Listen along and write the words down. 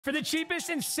For the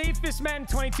cheapest and safest Madden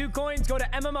 22 coins, go to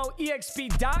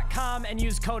MMOEXP.com and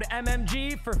use code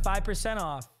MMG for 5%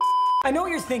 off. I know what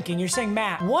you're thinking. You're saying,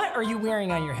 Matt, what are you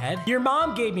wearing on your head? Your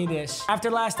mom gave me this after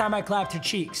last time I clapped her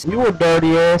cheeks. You a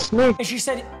dirty ass nigga. And she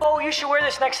said, oh, you should wear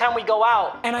this next time we go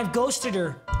out. And I've ghosted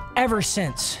her ever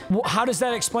since. Well, how does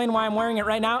that explain why I'm wearing it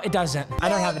right now? It doesn't. I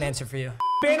don't have an answer for you.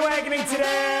 Bandwagoning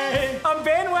today. I'm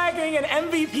bandwagoning an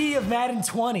MVP of Madden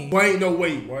 20. Wait, no,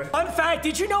 wait, what? Fun fact,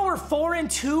 did you know we're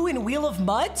 4-2 in Wheel of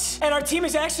MUT? And our team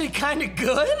is actually kind of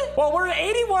good? Well, we're an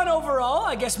 81 overall.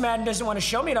 I guess Madden doesn't want to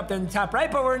show me it up there in the top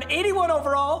right, but we're an 81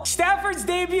 overall. Stafford's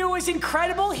debut was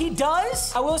incredible. He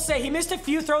does. I will say, he missed a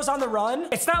few throws on the run.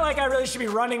 It's not like I really should be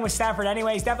running with Stafford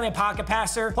anyway. He's definitely a pocket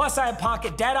passer. Plus, I have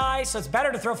pocket deadeye, so it's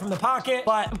better to throw from the pocket.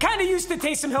 But I'm kind of used to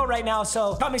Taysom Hill right now,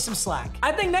 so cut me some slack.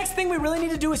 I think next thing we really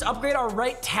need to do is upgrade our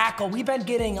right tackle. We've been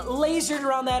getting lasered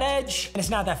around that edge, and it's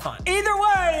not that fun. Either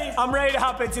way, I'm ready to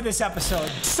hop into this episode.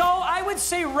 So I would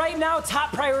say right now,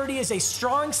 top priority is a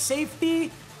strong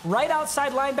safety, right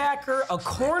outside linebacker, a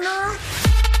corner,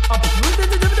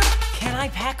 Can I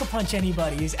pack-a-punch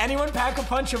anybody? Is anyone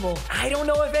pack-a-punchable? I don't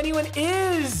know if anyone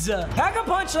is.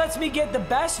 Pack-a-punch lets me get the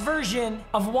best version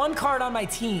of one card on my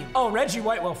team. Oh, Reggie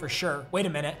White will for sure. Wait a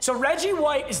minute. So Reggie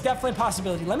White is definitely a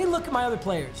possibility. Let me look at my other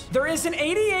players. There is an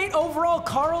 88 overall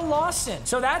Carl Lawson.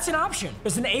 So that's an option.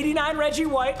 There's an 89 Reggie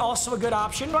White, also a good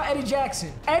option. What about Eddie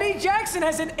Jackson? Eddie Jackson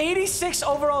has an 86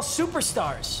 overall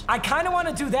Superstars. I kind of want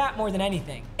to do that more than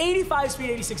anything. 85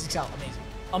 speed, 86 excel. Amazing.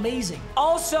 Amazing.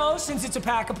 Also, since it's a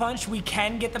pack-a-punch, we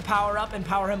can get the power up and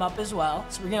power him up as well.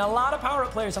 So we're getting a lot of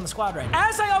power-up players on the squad right now.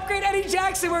 As I upgrade Eddie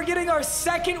Jackson, we're getting our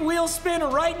second wheel spin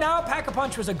right now.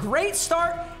 Pack-a-punch was a great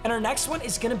start, and our next one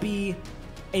is gonna be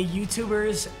a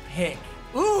YouTuber's pick.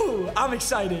 Ooh, I'm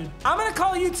excited. I'm gonna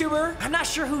call a YouTuber. I'm not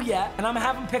sure who yet, and I'm gonna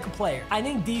have him pick a player. I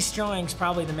think D Strong's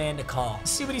probably the man to call.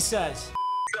 Let's see what he says.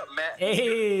 What's up, Matt?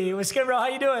 Hey, what's good, bro? How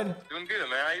you doing? Doing good,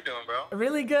 man. How you doing, bro?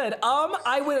 Really good.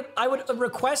 I would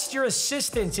request your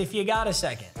assistance if you got a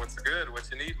second. What's good? What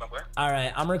you need, my boy? All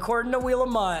right, I'm recording a Wheel of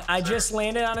MUT. I just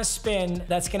landed on a spin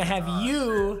that's gonna have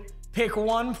you pick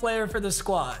one player for the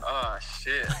squad. Oh,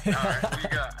 shit. All right, who you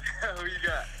got? Who you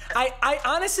got? I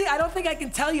honestly, I don't think I can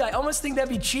tell you. I almost think that'd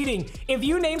be cheating. If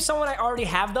you name someone I already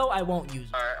have, though, I won't use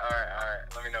it. All right.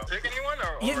 Let me know. Pick anyone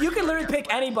or You can literally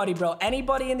pick anybody, bro.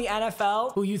 Anybody in the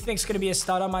NFL who you think's gonna be a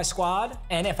stud on my squad.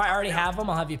 And if I already have them,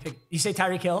 I'll have you pick. You say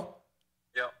Tyreek Hill?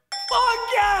 Yep. Oh,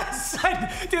 yes!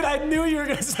 Dude, I knew you were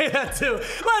gonna say that too.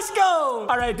 Let's go!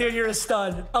 All right, dude, you're a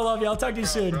stud. I love you. I'll talk to you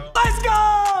soon. Bro. Let's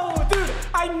go! Dude,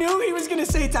 I knew he was gonna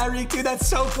say Tyreek, dude. That's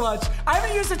so clutch. I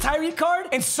haven't used a Tyreek card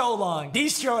in so long.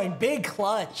 Destroying, big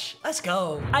clutch. Let's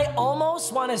go. I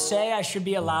almost want to say I should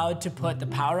be allowed to put the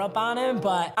power up on him,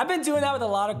 but I've been doing that with a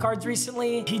lot of cards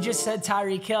recently. He just said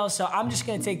Tyreek Hill, so I'm just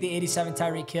gonna take the 87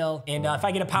 Tyreek Hill, and if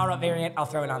I get a power up variant, I'll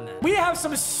throw it on that. We have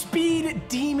some speed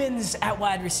demons at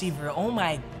wide receiver. Oh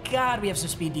my God, we have some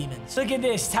speed demons. Look at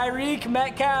this, Tyreek,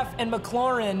 Metcalf, and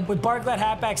McLaurin with Barkley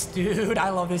halfbacks. Dude, I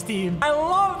love this team. I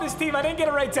love this team. I didn't get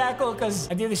a right tackle because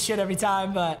I do this shit every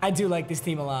time, but I do like this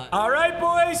team a lot. All right,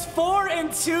 boys,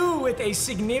 4-2 with a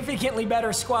significantly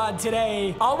better squad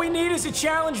today. All we need is a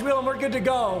challenge wheel and we're good to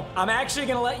go. I'm actually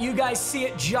gonna let you guys see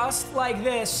it just like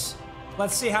this.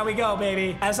 Let's see how we go,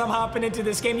 baby, as I'm hopping into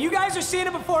this game. You guys are seeing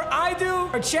it before I do.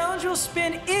 Our challenge wheel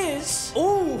spin is...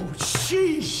 Ooh,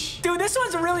 sheesh. Dude, this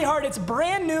one's really hard. It's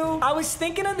brand new. I was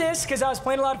thinking of this because I was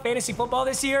playing a lot of fantasy football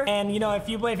this year. And, you know, if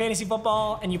you play fantasy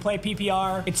football and you play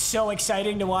PPR, it's so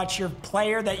exciting to watch your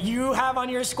player that you have on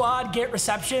your squad get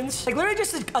receptions. Like, literally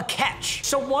just a catch.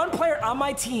 So one player on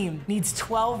my team needs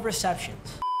 12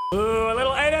 receptions. Ooh, a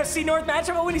little NFC North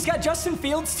matchup. Oh, and he's got Justin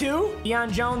Fields, too. Deion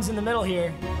Jones in the middle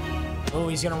here. Oh,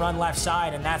 he's gonna run left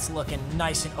side, and that's looking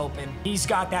nice and open. He's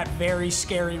got that very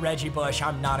scary Reggie Bush.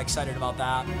 I'm not excited about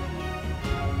that.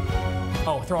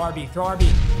 Oh, throw RB, throw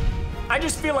RB. I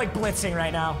just feel like blitzing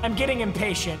right now. I'm getting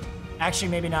impatient. Actually,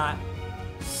 maybe not.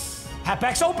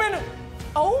 Halfback's open.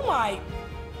 Oh my.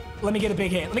 Let me get a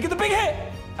big hit. Let me get the big hit.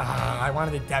 Ah, I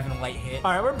wanted a Devin White hit.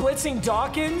 All right, we're blitzing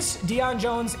Dawkins, Deion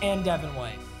Jones, and Devin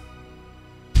White.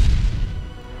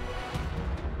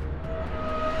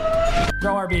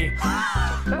 Throw RB.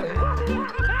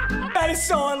 That is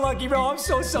so unlucky, bro. I'm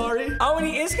so sorry. Oh, and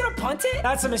he is gonna punt it?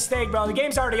 That's a mistake, bro. The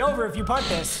game's already over if you punt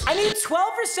this. I need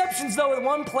 12 receptions, though, with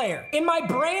one player. In my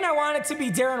brain, I want it to be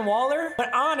Darren Waller,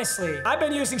 but honestly, I've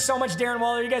been using so much Darren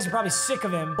Waller, you guys are probably sick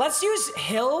of him. Let's use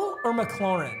Hill or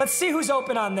McLaurin. Let's see who's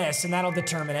open on this, and that'll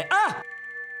determine it. Ah!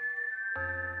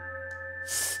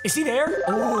 Is he there?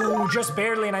 Ooh, just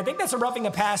barely, and I think that's a roughing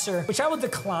the passer, which I will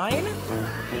decline.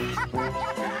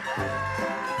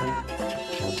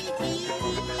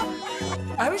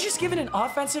 I was just given an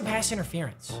offensive pass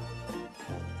interference.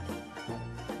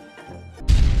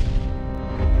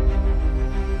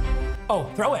 Oh,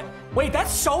 throw it. Wait,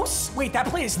 that's so... Wait, that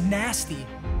play is nasty.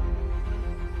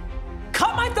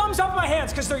 Cut my thumbs off my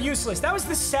hands because they're useless. That was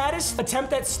the saddest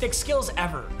attempt at stick skills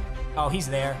ever. Oh, he's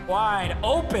there. Wide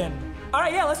open. All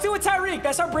right, yeah, let's do it, Tyreek.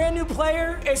 That's our brand new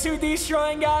player. It's who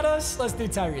Destroying got us. Let's do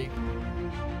Tyreek.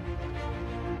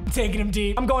 I'm taking him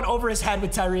deep. I'm going over his head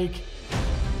with Tyreek.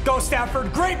 Go,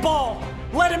 Stafford. Great ball.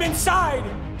 Let him inside.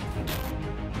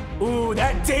 Ooh,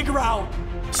 that dig route.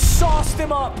 Sauced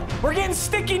him up. We're getting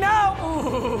sticky now.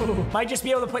 Ooh. Might just be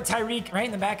able to put Tyreek right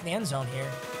in the back of the end zone here.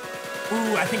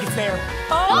 Ooh, I think it's there.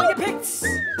 Oh, I get picked.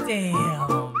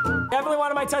 Damn. Definitely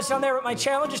wanted my touchdown there, but my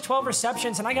challenge is 12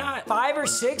 receptions, and I got 5 or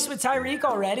 6 with Tyreek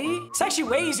already. It's actually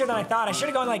way easier than I thought. I should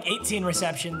have gone like 18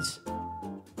 receptions.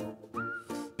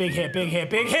 Big hit, big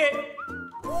hit, big hit.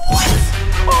 What?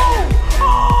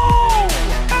 Oh!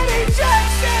 Eddie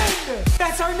Jackson!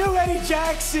 That's our new Eddie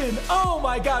Jackson. Oh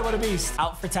my God, what a beast.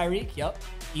 Out for Tyreek, yup.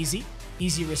 Easy,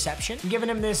 easy reception. I'm giving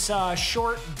him this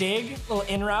short dig, little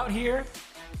in route here.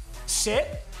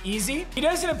 Sit, easy. He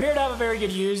doesn't appear to have a very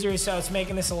good user, so it's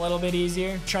making this a little bit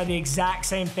easier. Try the exact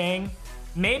same thing.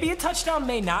 Maybe a touchdown,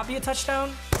 may not be a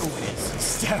touchdown. Oh, it is.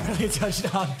 It's definitely a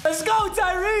touchdown. Let's go,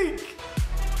 Tyreek!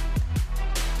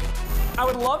 I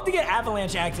would love to get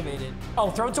Avalanche activated.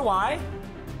 Oh, throw it to Y?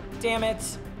 Damn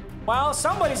it. Well,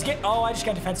 somebody's getting... Oh, I just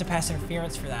got defensive pass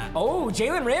interference for that. Oh,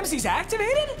 Jalen Ramsey's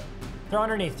activated? Throw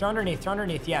underneath, throw underneath, throw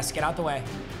underneath. Yes, get out the way.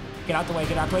 Get out the way,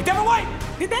 get out the way. Devin White!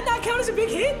 Did that not count as a big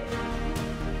hit?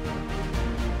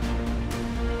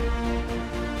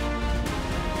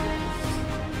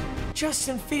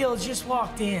 Justin Fields just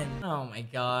walked in. Oh my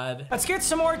God. Let's get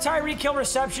some more Tyreek Hill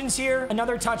receptions here.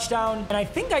 Another touchdown. And I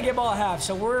think I get ball at half,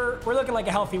 so we're looking like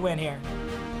a healthy win here.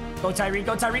 Go Tyreek,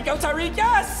 go Tyreek, go Tyreek,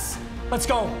 yes! Let's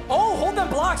go. Oh, hold them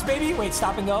blocks, baby. Wait,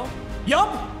 stop and go.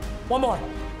 Yup. One more.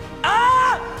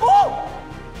 Ah! Oh!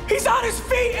 He's on his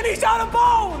feet and he's out of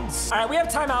bounds. All right, we have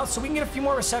timeouts, so we can get a few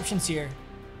more receptions here.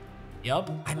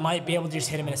 Yup. I might be able to just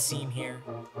hit him in a seam here.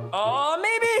 Oh,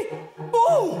 maybe.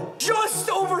 Ooh, just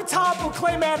over top of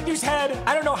Clay Matthews' head.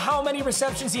 I don't know how many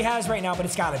receptions he has right now, but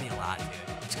it's got to be a lot, dude.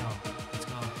 Let's go. Let's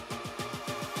go.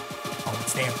 Oh,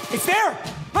 it's there. It's there.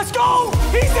 Let's go.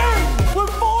 He's in with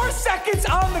 4 seconds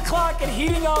on the clock and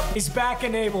heating up is back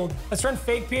enabled. Let's run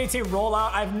fake PAT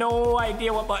rollout. I have no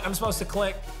idea what button I'm supposed to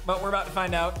click, but we're about to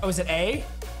find out. Oh, is it A?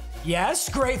 Yes,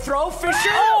 great throw, Fisher.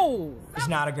 Oh, it's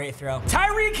not a great throw.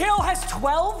 Tyreek Hill has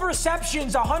 12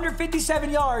 receptions, 157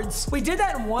 yards. We did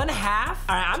that in 1 half.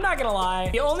 All right, I'm not gonna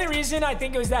lie. The only reason I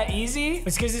think it was that easy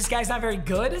was because this guy's not very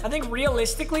good. I think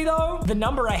realistically though, the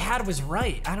number I had was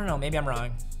right. I don't know, maybe I'm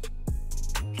wrong.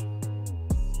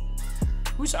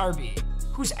 Who's RB?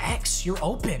 Who's X? You're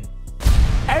open.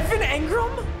 Evan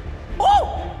Engram?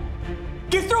 Oh!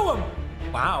 Get through him.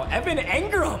 Wow, Evan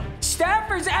Engram.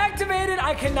 Stafford's activated.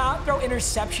 I cannot throw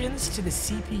interceptions to the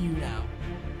CPU now,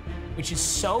 which is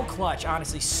so clutch.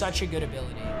 Honestly, such a good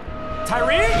ability.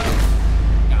 Tyreek!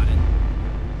 Got it.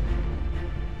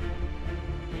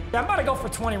 I'm about to go for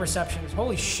 20 receptions.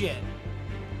 Holy shit.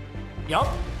 Yup.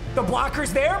 The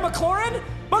blocker's there. McLaurin?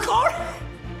 McLaurin!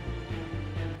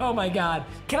 Oh my God.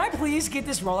 Can I please get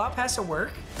this rollout pass to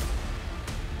work?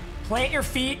 Plant your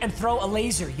feet and throw a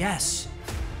laser. Yes.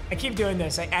 I keep doing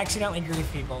this. I accidentally grieve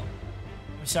people.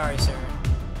 I'm sorry, sir.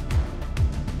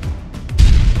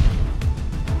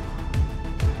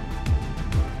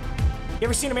 You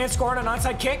ever seen a man score on an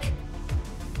onside kick?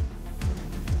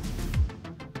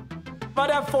 About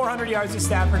to have 400 yards with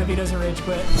Stafford if he doesn't rage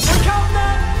quit. I'm counting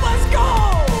that. Let's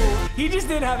go. He just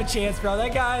didn't have a chance, bro.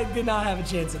 That guy did not have a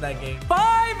chance in that game.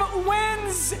 5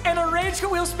 wins and a rage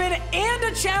quit wheel spin and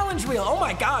a challenge wheel. Oh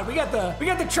my God, we got the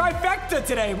trifecta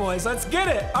today, boys. Let's get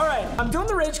it. All right, I'm doing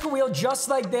the rage quit wheel just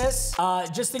like this,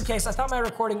 just in case. I thought my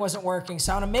recording wasn't working,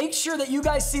 so I want to make sure that you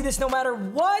guys see this no matter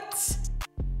what.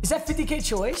 Is that 50K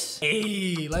choice?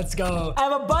 Hey, let's go. I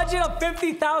have a budget of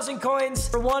 50,000 coins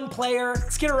for 1 player.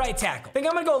 Let's get a right tackle. I think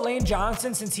I'm gonna go Lane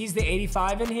Johnson since he's the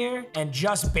 85 in here. And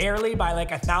just barely by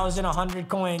like 1,100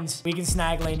 coins, we can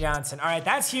snag Lane Johnson. All right,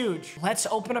 that's huge. Let's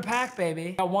open a pack,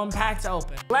 baby. Got 1 pack to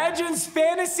open. Legends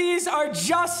Fantasies are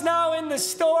just now in the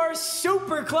store.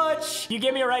 Super clutch. You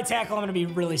give me a right tackle, I'm gonna be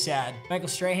really sad. Michael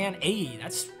Strahan, hey,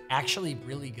 that's actually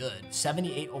really good.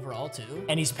 78 overall too.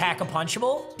 And he's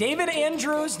pack-a-punchable. David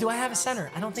Andrews, do I have a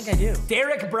center? I don't think I do.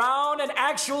 Derek Brown, an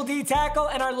actual D tackle,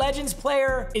 and our Legends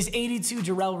player is 82,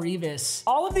 Darrelle Revis.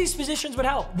 All of these positions would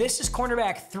help. This is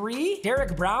cornerback 3.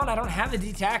 Derek Brown, I don't have a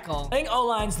D tackle. I think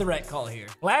O-line's the right call here.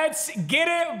 Let's get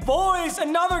it, boys.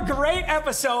 Another great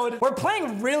episode. We're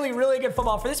playing really, really good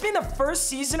football. For this being the first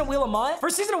season of Wheel of MUT,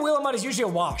 first season of Wheel of MUT is usually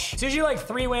a wash. It's usually like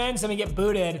 3 wins and we get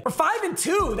booted. We're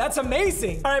 5-2. That's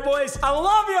amazing. All right, boys. I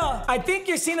love ya. I think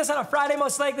you're seeing this on a Friday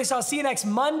most likely, so I'll see you next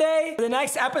Monday for the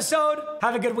next episode.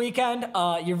 Have a good weekend.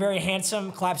 You're very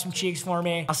handsome. Clap some cheeks for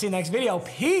me. I'll see you next video.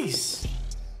 Peace.